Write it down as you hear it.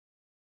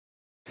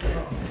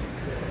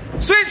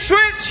Switch,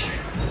 switch!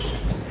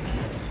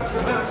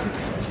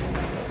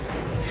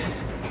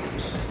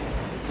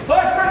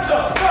 5 press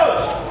ups, go!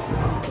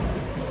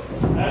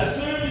 And as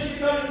soon as you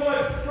go to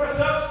 5 press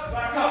ups,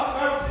 back up,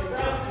 bouncing,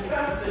 bouncing,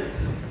 bouncing.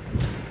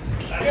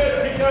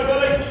 Good, keep going,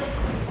 buddy.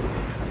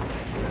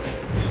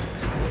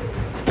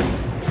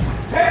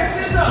 10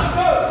 sit ups,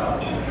 go!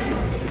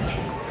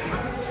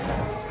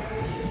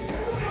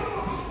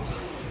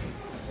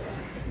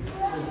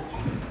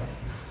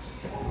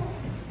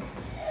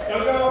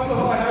 Don't go off so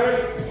high, Harry.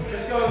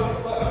 Just go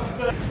up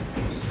to 30.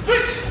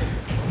 Switch!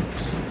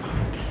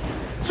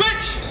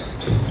 Switch!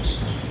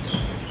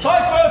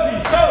 5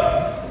 burpees, go!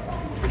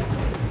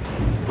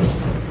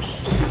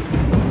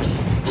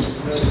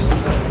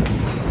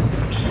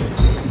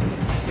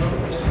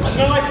 A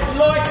nice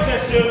light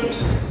session.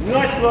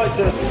 Nice light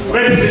session.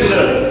 Ready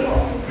positions.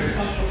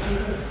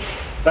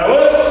 That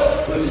was?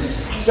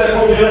 Step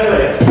forward your left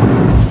leg.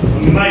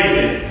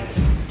 Amazing.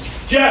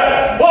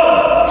 Jab.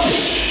 1,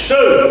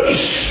 2,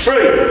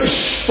 3,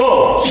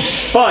 4,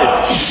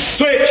 5.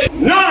 Switch.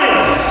 9.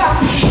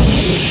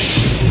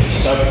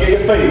 Don't forget your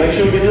feet. Make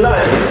sure you get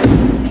land.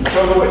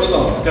 Throw the wedge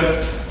stance. Go.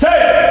 10.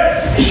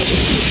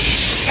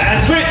 And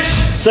switch.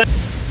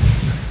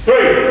 3,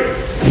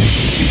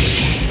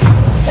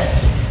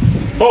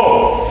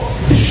 4,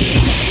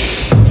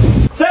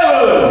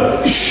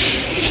 7,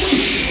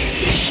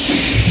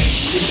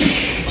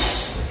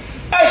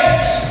 8,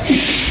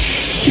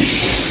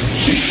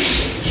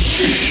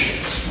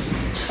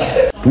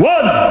 1,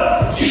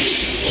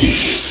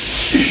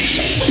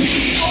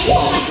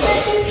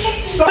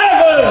 7,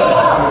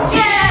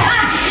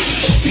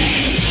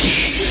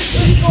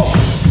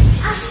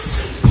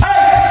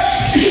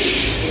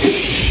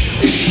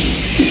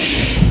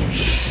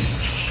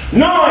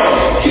 9,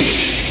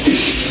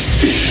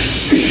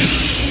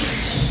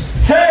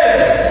 10.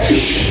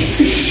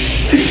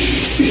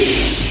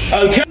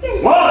 Okay.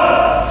 1.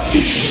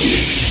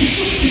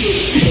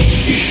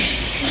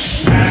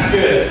 That's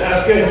good.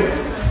 That's good.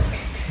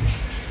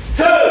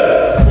 2.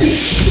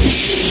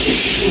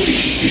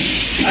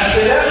 That's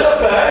it. That's not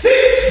bad. 6.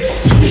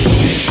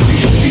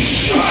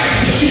 Right.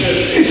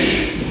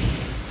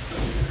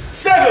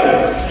 7.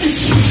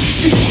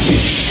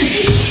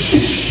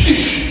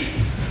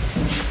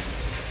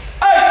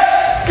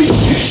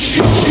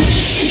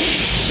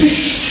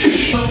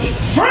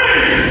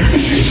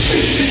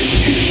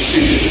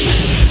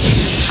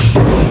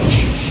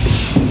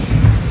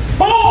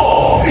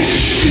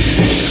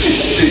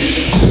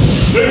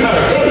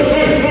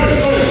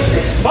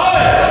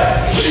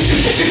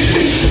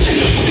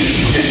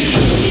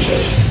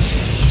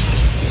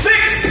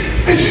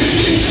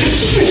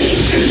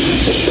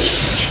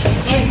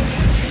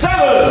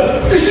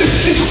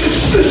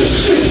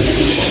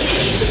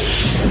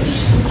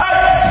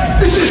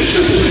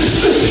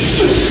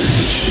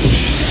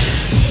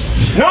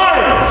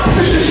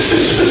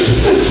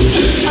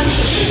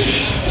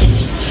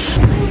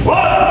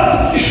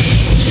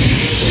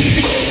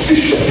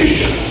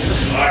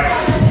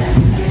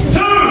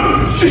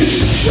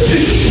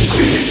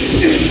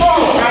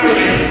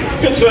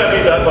 Good to have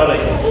you there, buddy.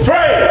 3,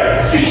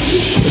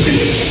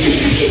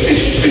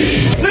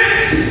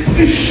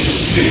 6.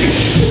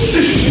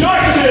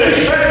 Nice, good.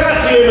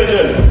 Fantastic,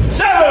 Imogen.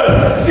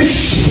 7.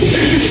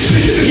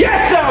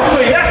 Yes,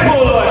 Alfie. That's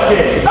more like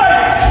it.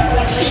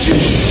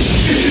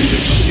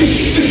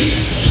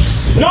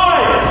 8. 9.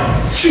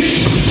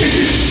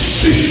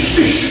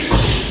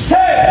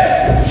 10.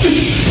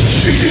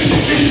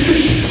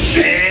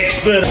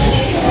 Excellent.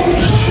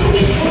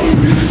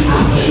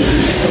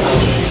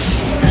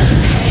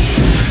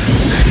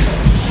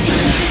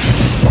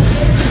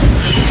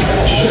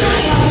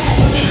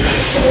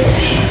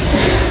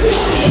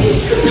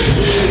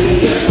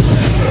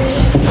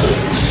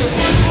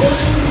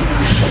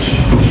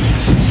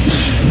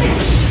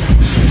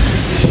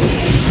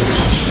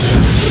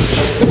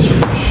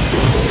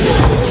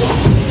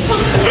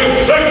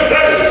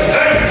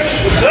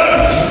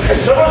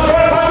 Someone's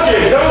trying to punch you.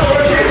 Someone's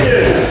trying to kick you.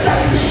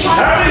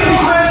 How many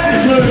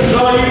defensive moves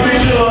are you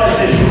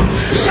visualising?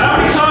 How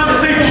many times are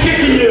people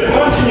kicking you and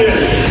punching you?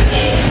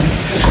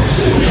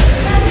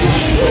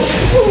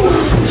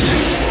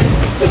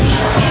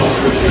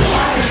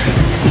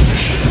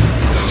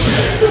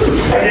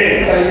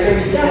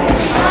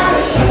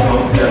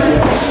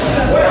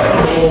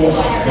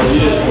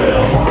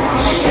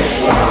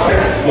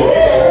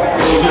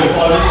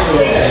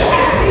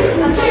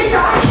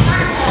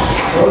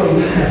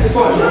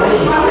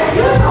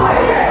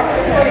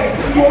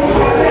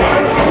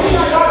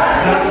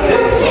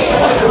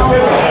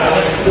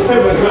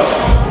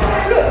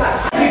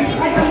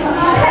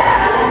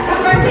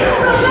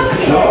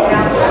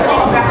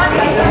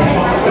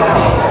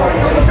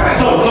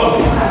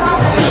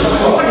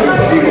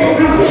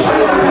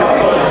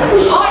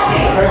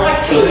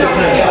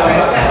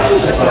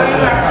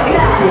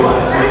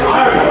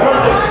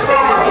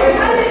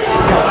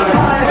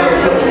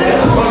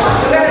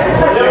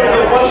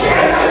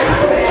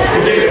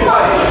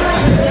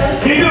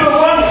 You do a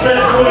one set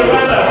for the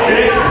roundhouse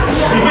kick,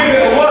 you give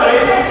it away,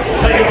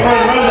 take a front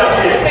roundhouse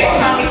kick.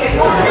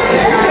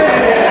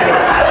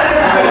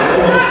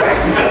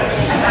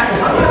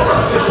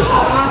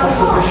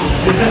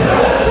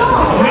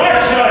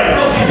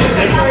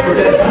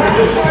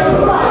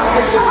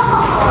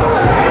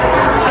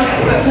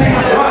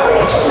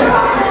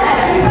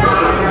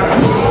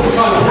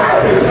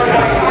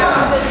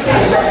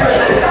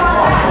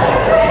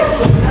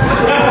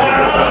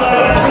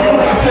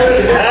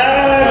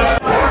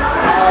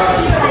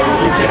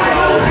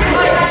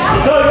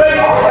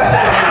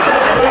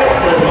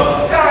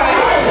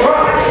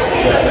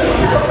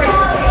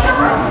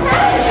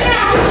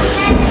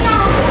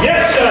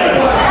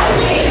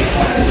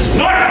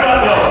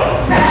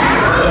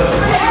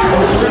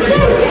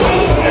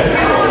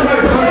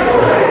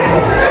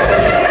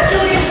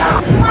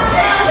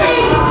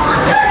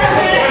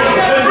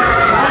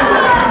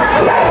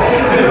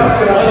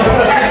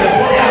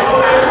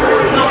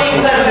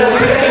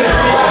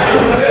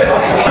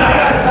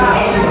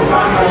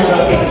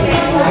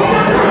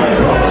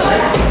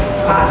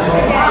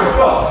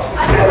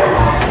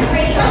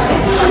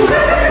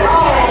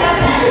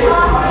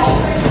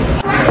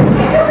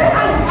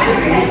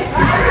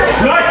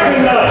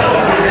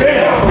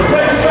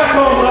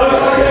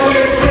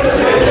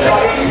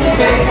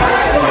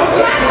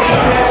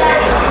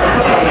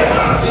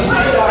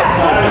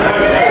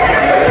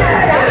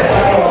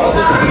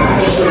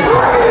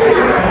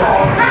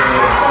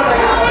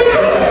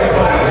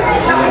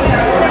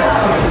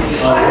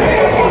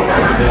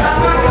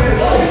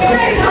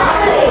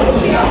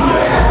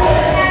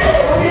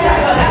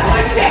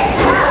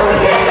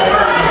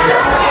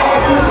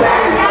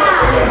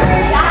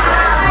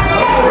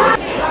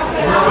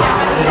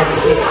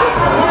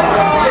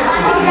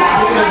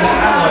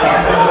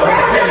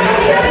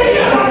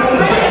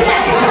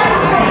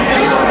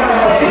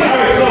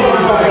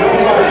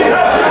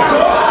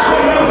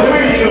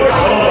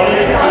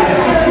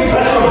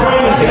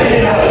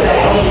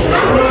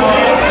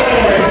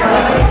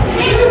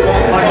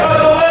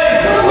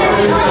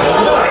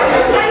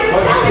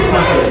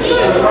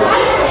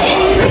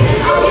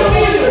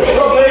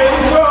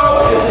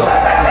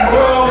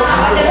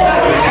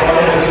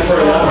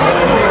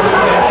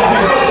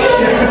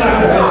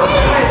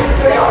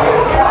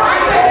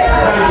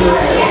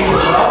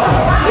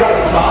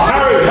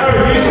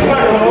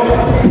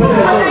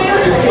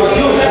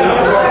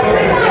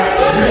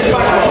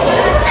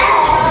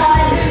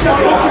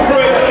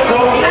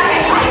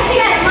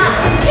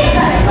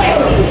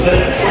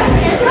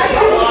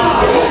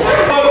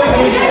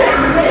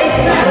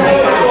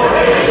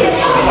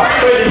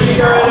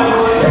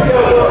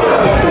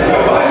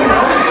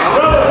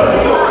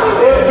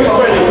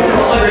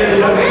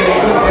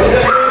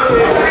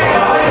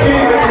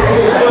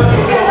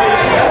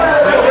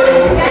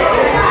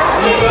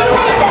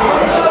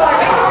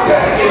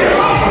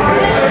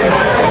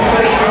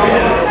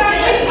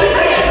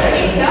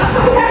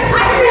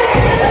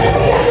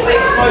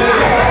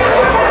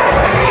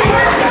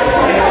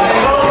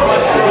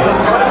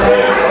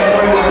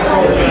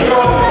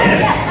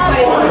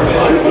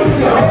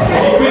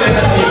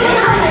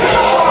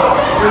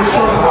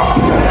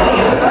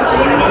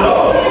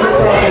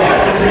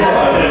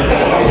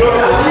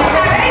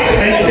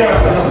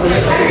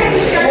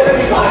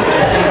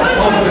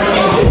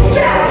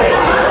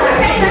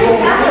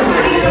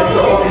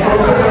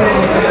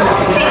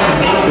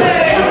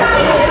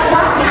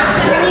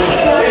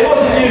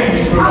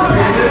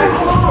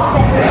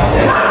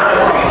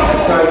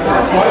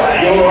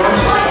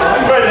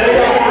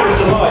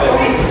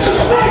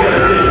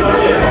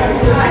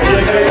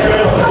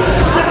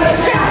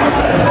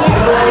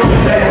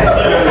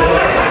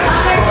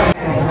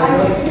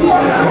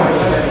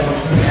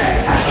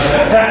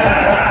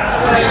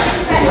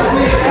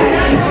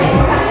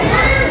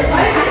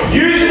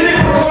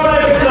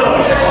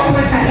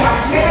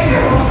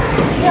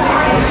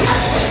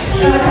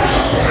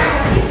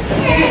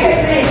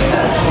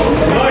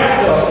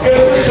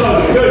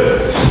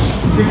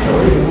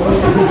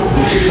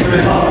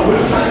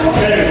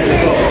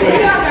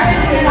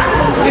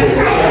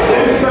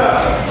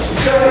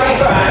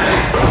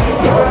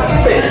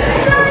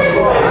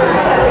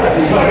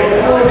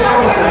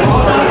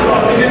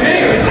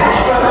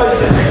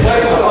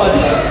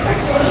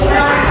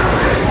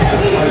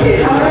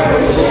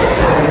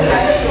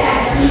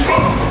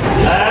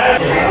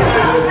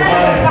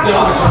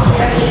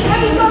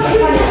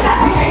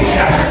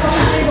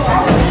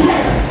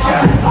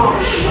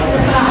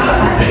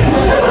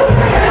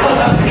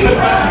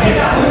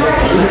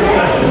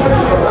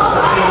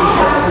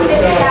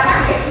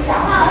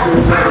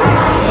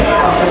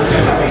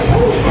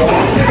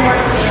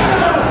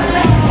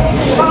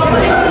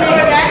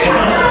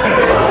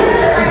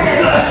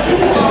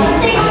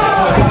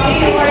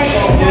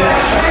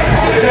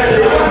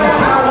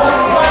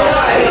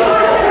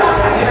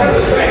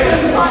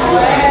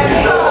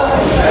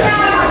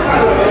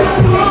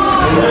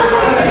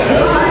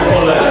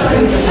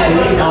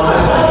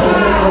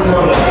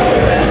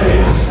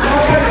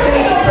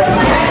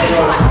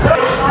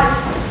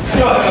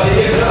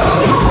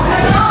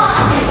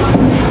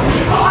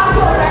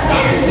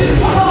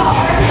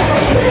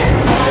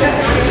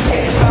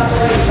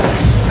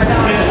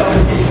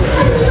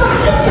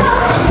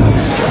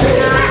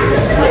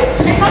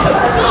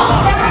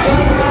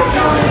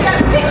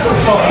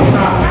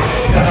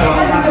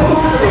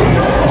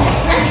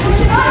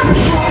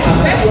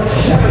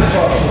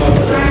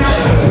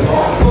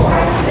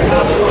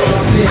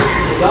 Yeah.